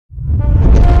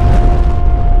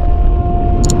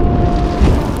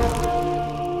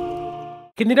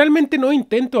Generalmente no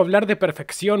intento hablar de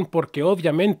perfección porque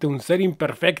obviamente un ser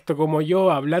imperfecto como yo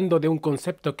hablando de un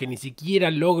concepto que ni siquiera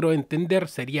logro entender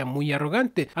sería muy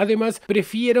arrogante. Además,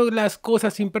 prefiero las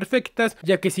cosas imperfectas,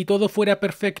 ya que si todo fuera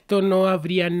perfecto no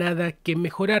habría nada que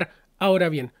mejorar. Ahora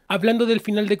bien, hablando del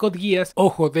final de Code Geass,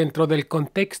 ojo, dentro del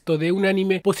contexto de un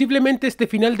anime, posiblemente este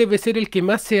final debe ser el que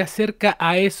más se acerca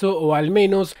a eso, o al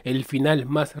menos el final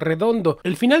más redondo.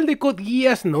 El final de Code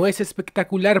Geass no es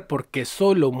espectacular porque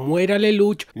solo muera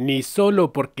Lelouch, ni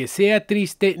solo porque sea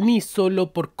triste, ni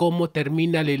solo por cómo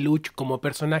termina Lelouch como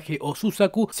personaje o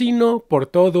Suzaku, sino por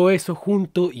todo eso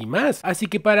junto y más. Así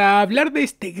que para hablar de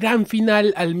este gran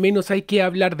final, al menos hay que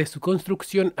hablar de su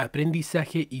construcción,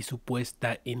 aprendizaje y su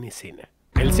puesta en escena.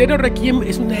 El Zero Requiem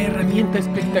es una herramienta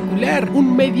espectacular,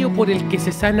 un medio por el que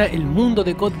se sana el mundo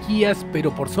de Code Geass,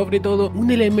 pero por sobre todo un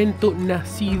elemento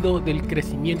nacido del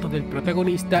crecimiento del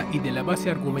protagonista y de la base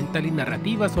argumental y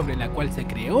narrativa sobre la cual se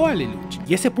creó a Lelouch.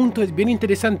 Y ese punto es bien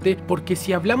interesante porque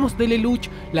si hablamos de Lelouch,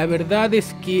 la verdad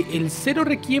es que el Zero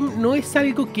Requiem no es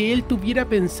algo que él tuviera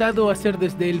pensado hacer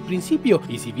desde el principio,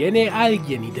 y si viene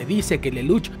alguien y te dice que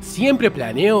Lelouch siempre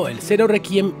planeó el Zero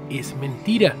Requiem, es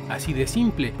mentira, así de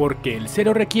simple, porque el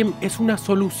Zero Requiem es una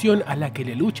solución a la que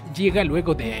Lelouch llega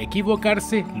luego de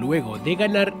equivocarse, luego de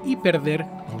ganar y perder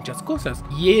muchas cosas.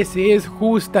 Y ese es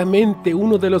justamente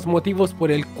uno de los motivos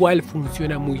por el cual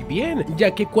funciona muy bien,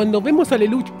 ya que cuando vemos a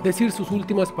Lelouch decir sus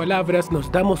últimas palabras nos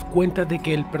damos cuenta de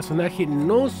que el personaje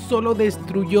no solo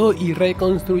destruyó y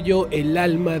reconstruyó el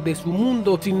alma de su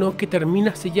mundo, sino que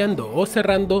termina sellando o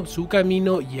cerrando su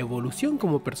camino y evolución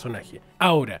como personaje.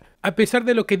 Ahora, a pesar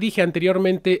de lo que dije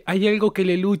anteriormente, hay algo que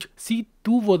Lelouch sí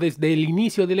tuvo desde el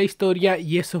inicio de la historia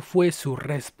y eso fue su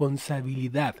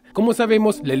responsabilidad. Como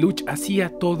sabemos, Lelouch hacía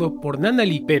todo por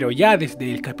Nunnally, pero ya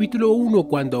desde el capítulo 1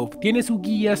 cuando obtiene su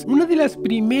guías, una de las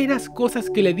primeras cosas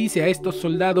que le dice a estos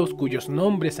soldados cuyos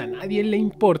nombres a nadie le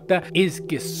importa es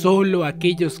que solo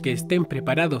aquellos que estén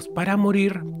preparados para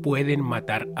morir pueden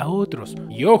matar a otros.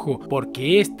 Y ojo,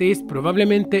 porque este es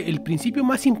probablemente el principio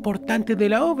más importante de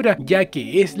la obra, ya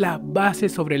que es la base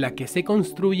sobre la que se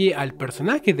construye al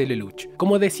personaje de Lelouch.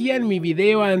 Como decía en mi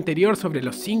video anterior sobre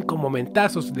los 5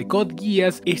 momentazos de Code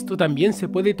Geass, esto también se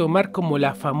puede tomar como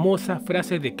la famosa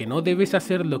frase de que no debes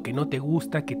hacer lo que no te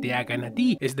gusta que te hagan a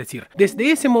ti. Es decir,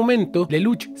 desde ese momento,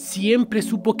 Lelouch siempre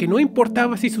supo que no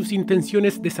importaba si sus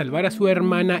intenciones de salvar a su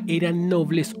hermana eran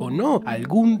nobles o no,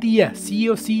 algún día sí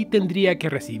o sí tendría que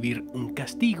recibir un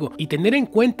castigo. Y tener en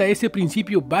cuenta ese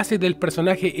principio base del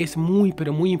personaje es muy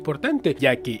pero muy importante,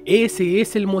 ya que ese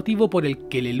es el motivo por el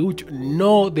que Lelouch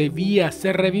no debía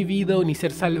ser revivido ni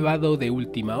ser salvado de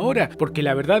última hora, porque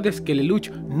la verdad es que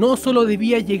Lelouch no solo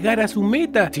debía llegar a su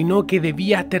meta, sino que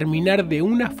debía terminar de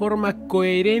una forma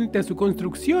coherente a su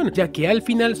construcción, ya que al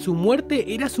final su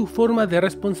muerte era su forma de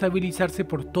responsabilizarse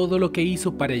por todo lo que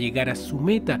hizo para llegar a su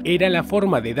meta, era la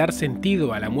forma de dar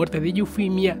sentido a la muerte de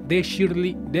Euphemia, de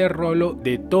Shirley, de Rollo,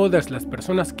 de todas las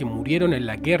personas que murieron en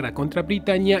la guerra contra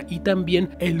Britania y también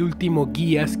el último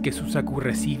guías que Suzaku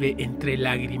recibe entre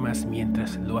lágrimas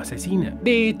mientras lo asesina.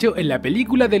 De hecho, en la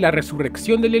película de la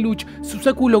resurrección de Lelouch,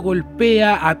 Suzaku lo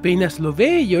golpea apenas lo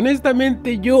ve y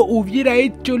honestamente yo hubiera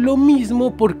hecho lo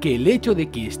mismo porque el hecho de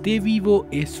que esté vivo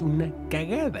es una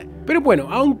cagada. Pero bueno,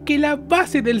 aunque la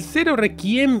base del Zero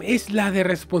Requiem es la de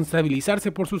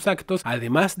responsabilizarse por sus actos,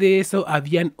 además de eso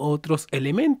habían otros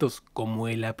elementos, como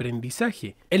el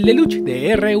aprendizaje. El Lelouch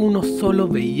de R1 solo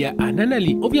veía a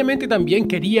Nunnally, obviamente también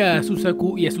quería a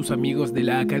Suzaku y a sus amigos de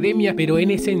la academia, pero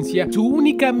en esencia su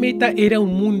única meta era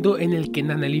un mundo en el que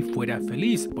Nunnally fuera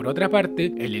feliz. Por otra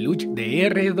parte, el Lelouch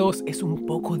de R2 es un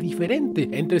poco diferente.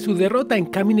 Entre su derrota en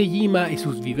Kaminejima y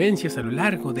sus vivencias a lo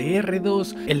largo de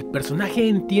R2, el personaje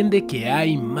entiende que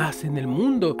hay más en el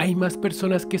mundo, hay más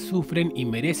personas que sufren y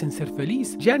merecen ser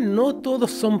felices. Ya no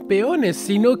todos son peones,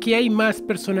 sino que hay más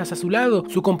personas a su lado.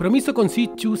 Su compromiso con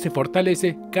Sichu se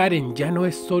fortalece, Karen ya no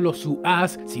es solo su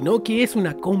as, sino que es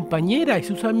una compañera y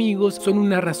sus amigos son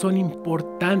una razón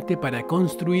importante para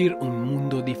construir un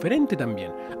mundo diferente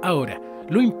también. Ahora,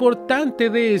 lo importante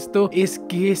de esto es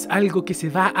que es algo que se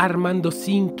va armando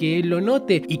sin que él lo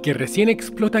note y que recién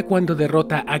explota cuando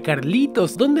derrota a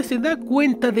Carlitos, donde se da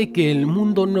cuenta de que el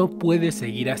mundo no puede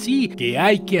seguir así, que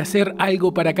hay que hacer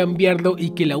algo para cambiarlo y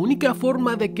que la única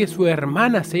forma de que su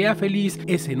hermana sea feliz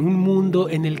es en un mundo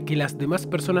en el que las demás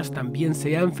personas también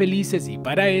sean felices y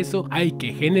para eso hay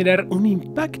que generar un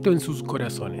impacto en sus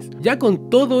corazones. Ya con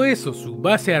todo eso, su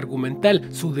base argumental,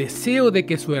 su deseo de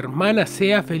que su hermana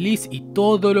sea feliz y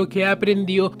todo lo que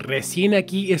aprendió, recién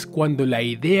aquí es cuando la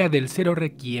idea del Zero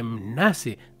Requiem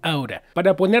nace. Ahora,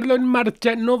 para ponerlo en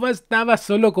marcha no bastaba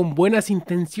solo con buenas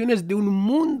intenciones de un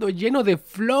mundo lleno de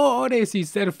flores y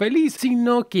ser feliz,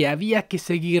 sino que había que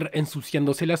seguir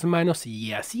ensuciándose las manos,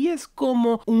 y así es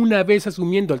como, una vez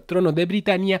asumiendo el trono de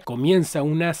Britania, comienza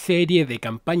una serie de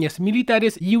campañas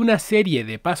militares y una serie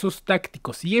de pasos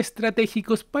tácticos y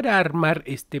estratégicos para armar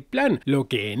este plan, lo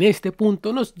que en este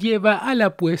punto nos lleva a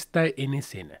la puesta en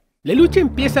escena. Lelouch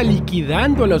empieza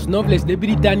liquidando a los nobles de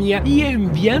Britania y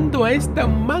enviando a esta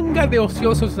manga de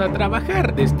ociosos a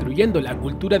trabajar, destruyendo la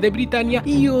cultura de Britania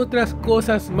y otras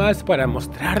cosas más para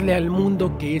mostrarle al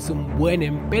mundo que es un buen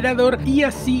emperador y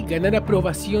así ganar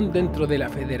aprobación dentro de la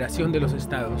Federación de los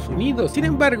Estados Unidos. Sin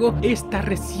embargo, esta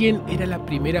recién era la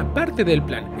primera parte del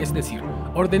plan, es decir,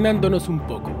 ordenándonos un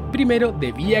poco. Primero,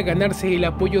 debía ganarse el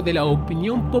apoyo de la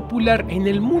opinión popular en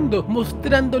el mundo,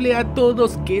 mostrándole a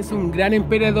todos que es un gran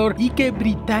emperador y que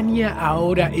Britania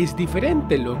ahora es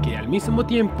diferente, lo que al mismo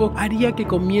tiempo haría que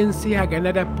comience a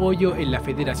ganar apoyo en la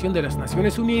Federación de las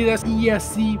Naciones Unidas y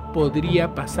así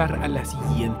podría pasar a la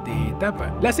siguiente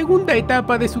etapa. La segunda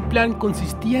etapa de su plan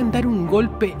consistía en dar un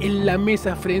golpe en la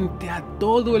mesa frente a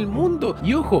todo el mundo,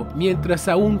 y ojo, mientras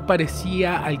aún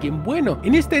parecía alguien bueno.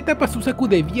 En esta etapa Suzaku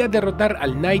debía derrotar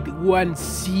al Knight One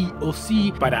sí o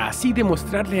sí, para así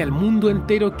demostrarle al mundo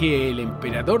entero que el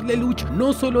emperador Lelouch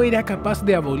no solo era capaz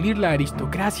de abolir la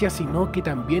aristocracia, sino que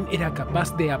también era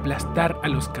capaz de aplastar a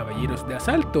los caballeros de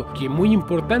asalto, que muy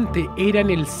importante eran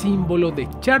el símbolo de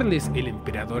Charles, el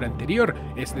emperador anterior.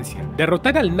 Es decir,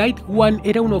 derrotar al Knight One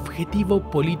era un objetivo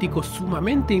político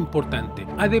sumamente importante.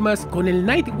 Además, con el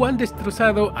Knight One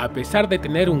destrozado, a pesar de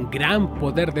tener un gran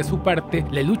poder de su parte,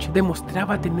 Lelouch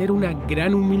demostraba tener una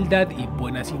gran humildad y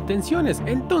buenas intenciones.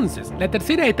 Entonces, la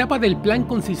tercera etapa del plan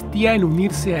consistía en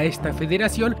unirse a esta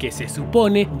federación que se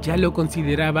supone ya lo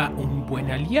consideraba un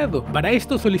buen aliado. Para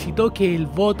esto solicitó que el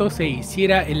voto se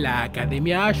hiciera en la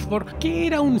Academia Ashford, que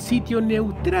era un sitio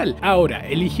neutral. Ahora,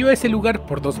 eligió ese lugar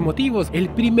por dos motivos. El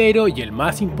primero y el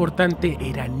más importante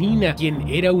era Nina, quien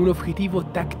era un objetivo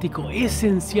táctico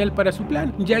esencial para su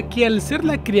plan, ya que al ser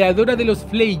la creadora de los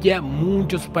Fleya,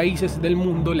 muchos países del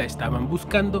mundo la estaban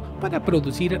buscando para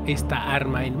producir esta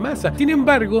arma en masa. Sin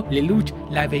embargo, Lelouch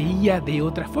la veía de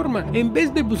otra forma. En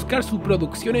vez de buscar su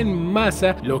producción en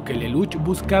masa, lo que Lelouch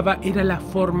buscaba era la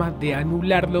forma de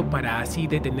anularlo para así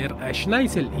detener a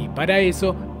Schneisel, y para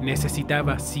eso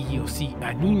necesitaba sí o sí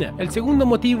a Nina. El segundo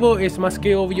motivo es más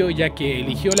que obvio, ya que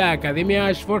eligió la Academia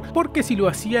Ashford porque si lo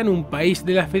hacían un país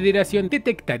de la Federación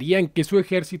detectarían que su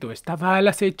ejército estaba al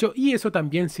acecho, y eso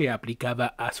también se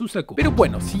aplicaba a Suzaku. Pero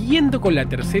bueno, siguiendo con la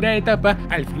tercera etapa,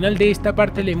 al final de esta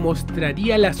parte le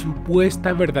mostraría la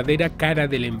supuesta verdadera cara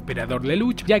del emperador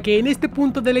Lelouch, ya que en este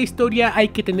punto de la historia hay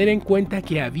que tener en cuenta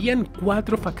que habían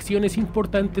 4 facciones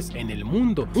importantes en el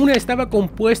mundo. Una estaba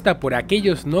compuesta por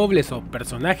aquellos nobles o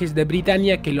personajes de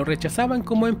Britania que lo rechazaban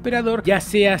como emperador, ya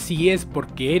sea si es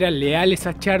porque eran leales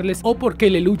a Charles o porque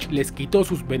Lelouch les quitó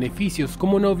sus beneficios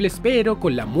como nobles, pero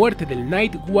con la muerte del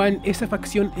Knight One esa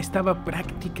facción estaba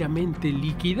prácticamente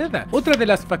liquidada. Otra de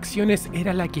las facciones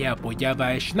era la que apoyaba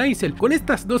a Schneisel. Con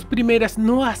estas dos primeras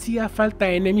no hacía falta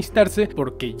enemistarse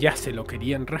porque ya se lo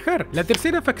querían rajar. La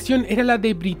tercera facción era la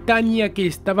de Britania, que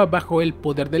estaba bajo el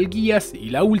poder del Geass, y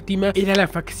la última era la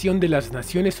facción de las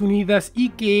Naciones Unidas y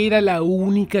que era la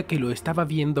única que lo estaba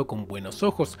viendo con buenos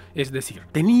ojos, es decir,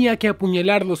 tenía que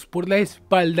apuñalarlos por la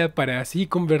espalda para así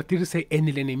convertirse en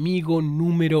el enemigo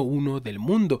número 1 del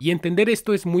mundo. Y entender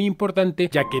esto es muy importante,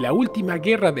 ya que la última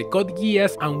guerra de Code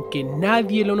Geass, aunque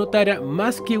nadie lo notara,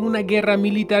 más que una guerra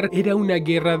militar, era una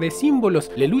guerra de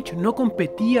símbolos. Lelouch no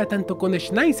competía tanto con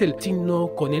Schneisel,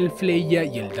 sino con el Fleya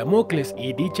y el Damocles,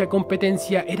 y dicha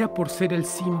competencia era por ser el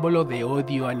símbolo de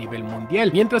odio a nivel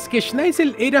mundial. Mientras que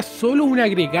Schneisel era solo un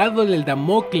agregado del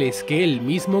Damocles que él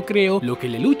mismo creó, lo que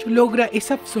Lelouch logra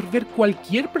es absorber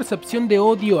cualquier percepción de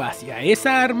odio hacia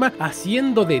esa arma,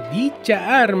 haciendo de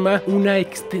dicha arma una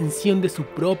extensión de su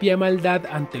propia maldad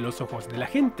ante los ojos de la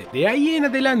gente. De ahí en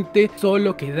adelante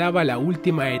solo quedaba la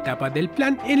última etapa del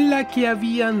plan, en la que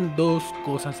habían dos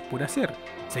cosas por hacer: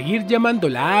 seguir llamando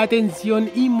la atención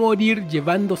y morir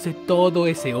llevándose todo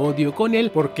ese odio con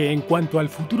él, porque en cuanto al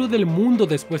futuro del mundo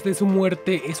después de su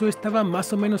muerte, eso estaba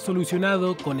más o menos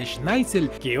solucionado con Schneisel,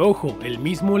 que ojo, el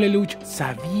mismo Lelouch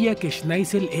sabía que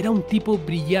Schneisel era un tipo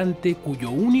brillante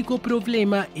cuyo único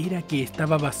problema era que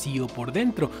estaba vacío por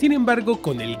dentro. Sin embargo,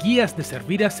 con el Geass de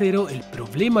servir a Zero, el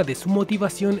problema de su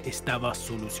motivación estaba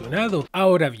solucionado.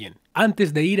 Ahora bien,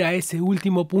 antes de ir a ese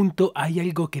último punto, hay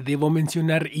algo que debo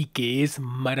mencionar y que es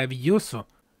maravilloso.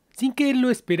 sin que él lo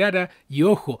esperara y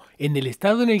ojo, en el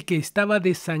estado en el que estaba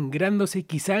desangrándose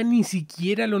quizá ni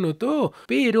siquiera lo notó,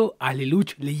 pero a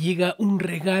Lelouch le llega un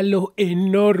regalo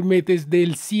enorme desde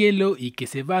el cielo y que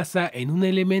se basa en un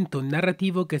elemento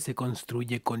narrativo que se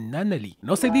construye con Análisis.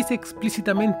 No se dice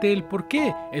explícitamente el por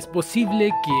qué, es posible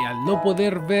que al no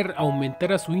poder ver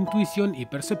aumentara su intuición y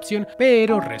percepción,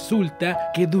 pero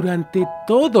resulta que durante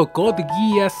todo Code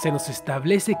Geass se nos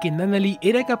establece que Análisis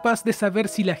era capaz de saber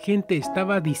si la gente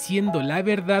estaba diciendo la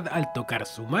verdad al tocar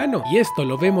su mano, y esto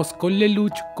lo vemos con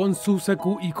Lelouch, con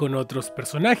Suzaku y con otros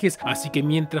personajes, así que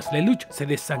mientras Lelouch se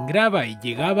desangraba y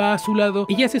llegaba a su lado,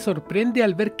 ella se sorprende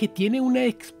al ver que tiene una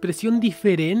expresión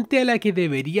diferente a la que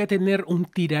debería tener un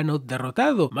tirano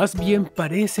derrotado, más bien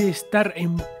parece estar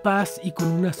en paz y con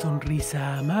una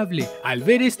sonrisa amable. Al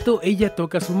ver esto, ella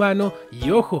toca su mano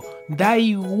y ojo, da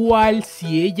igual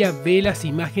si ella ve las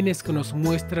imágenes que nos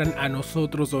muestran a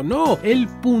nosotros o no, el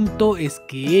punto es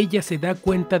que ella se da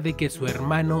cuenta de que su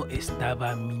hermano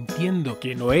estaba mintiendo,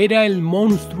 que no era el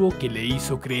monstruo que le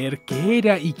hizo creer que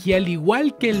era y que al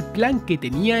igual que el plan que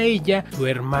tenía ella, su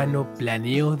hermano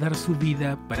planeó dar su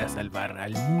vida para salvar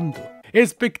al mundo.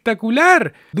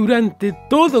 ¡Espectacular! Durante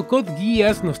todo Code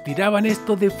Geass nos tiraban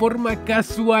esto de forma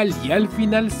casual y al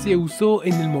final se usó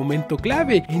en el momento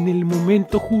clave, en el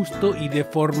momento justo y de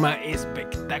forma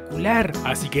espectacular.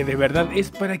 Así que de verdad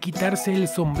es para quitarse el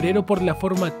sombrero por la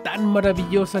forma tan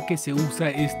maravillosa que se usa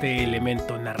este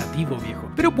elemento narrativo,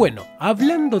 viejo. Pero bueno,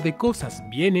 hablando de cosas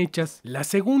bien hechas, la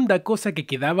segunda cosa que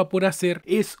quedaba por hacer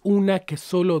es una que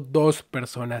solo 2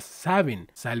 personas saben: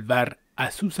 salvar a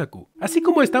Suzaku. Así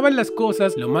como estaban las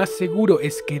cosas, lo más seguro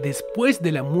es que después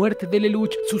de la muerte de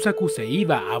Lelouch, Suzaku se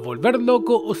iba a volver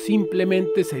loco o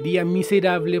simplemente sería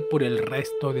miserable por el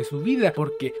resto de su vida,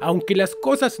 porque aunque las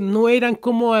cosas no eran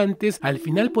como antes, al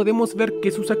final podemos ver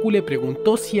que Suzaku le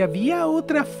preguntó si había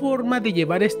otra forma de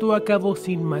llevar esto a cabo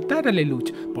sin matar a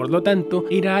Lelouch. Por lo tanto,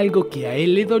 era algo que a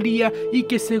él le dolía y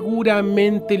que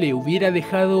seguramente le hubiera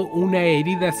dejado una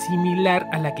herida similar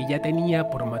a la que ya tenía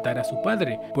por matar a su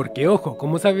padre, porque ojo,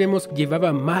 como sabemos,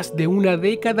 llevaba más de una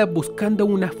década buscando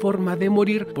una forma de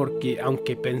morir porque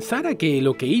aunque pensara que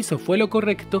lo que hizo fue lo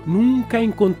correcto, nunca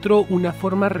encontró una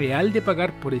forma real de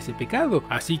pagar por ese pecado.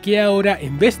 Así que ahora,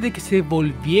 en vez de que se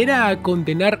volviera a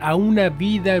condenar a una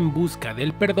vida en busca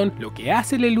del perdón, lo que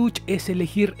hace Lelouch es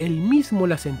elegir él mismo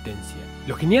la sentencia.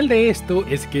 Lo genial de esto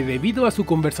es que debido a su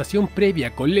conversación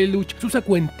previa con Lelouch,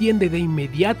 Suzaku entiende de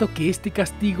inmediato que este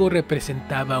castigo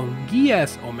representaba un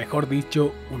Geass, o mejor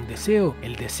dicho, un deseo,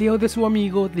 el deseo de su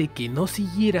amigo de que no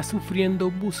siguiera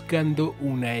sufriendo buscando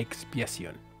una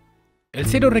expiación. El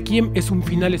Zero Requiem es un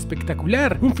final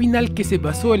espectacular, un final que se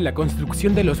basó en la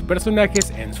construcción de los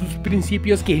personajes, en sus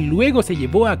principios, que luego se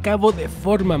llevó a cabo de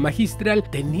forma magistral,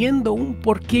 teniendo un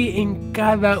porqué en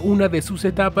cada una de sus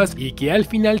etapas y que al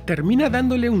final termina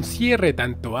dándole un cierre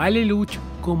tanto a Lelouch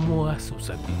como a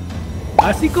Suzaku.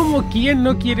 Así como quien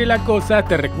no quiere la cosa,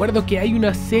 te recuerdo que hay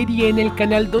una serie en el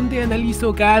canal donde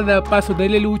analizo cada paso de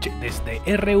Lelouch desde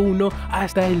R1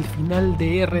 hasta el final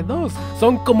de R2.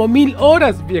 Son como 1000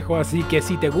 horas, viejo, así que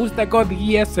si te gusta Code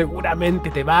Geass seguramente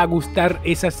te va a gustar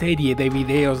esa serie de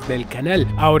videos del canal.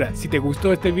 Ahora, si te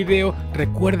gustó este video,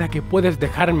 recuerda que puedes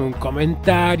dejarme un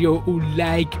comentario, un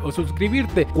like o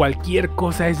suscribirte. Cualquier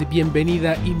cosa es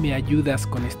bienvenida y me ayudas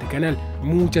con este canal.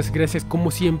 Muchas gracias como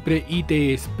siempre y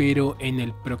te espero en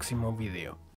el próximo video.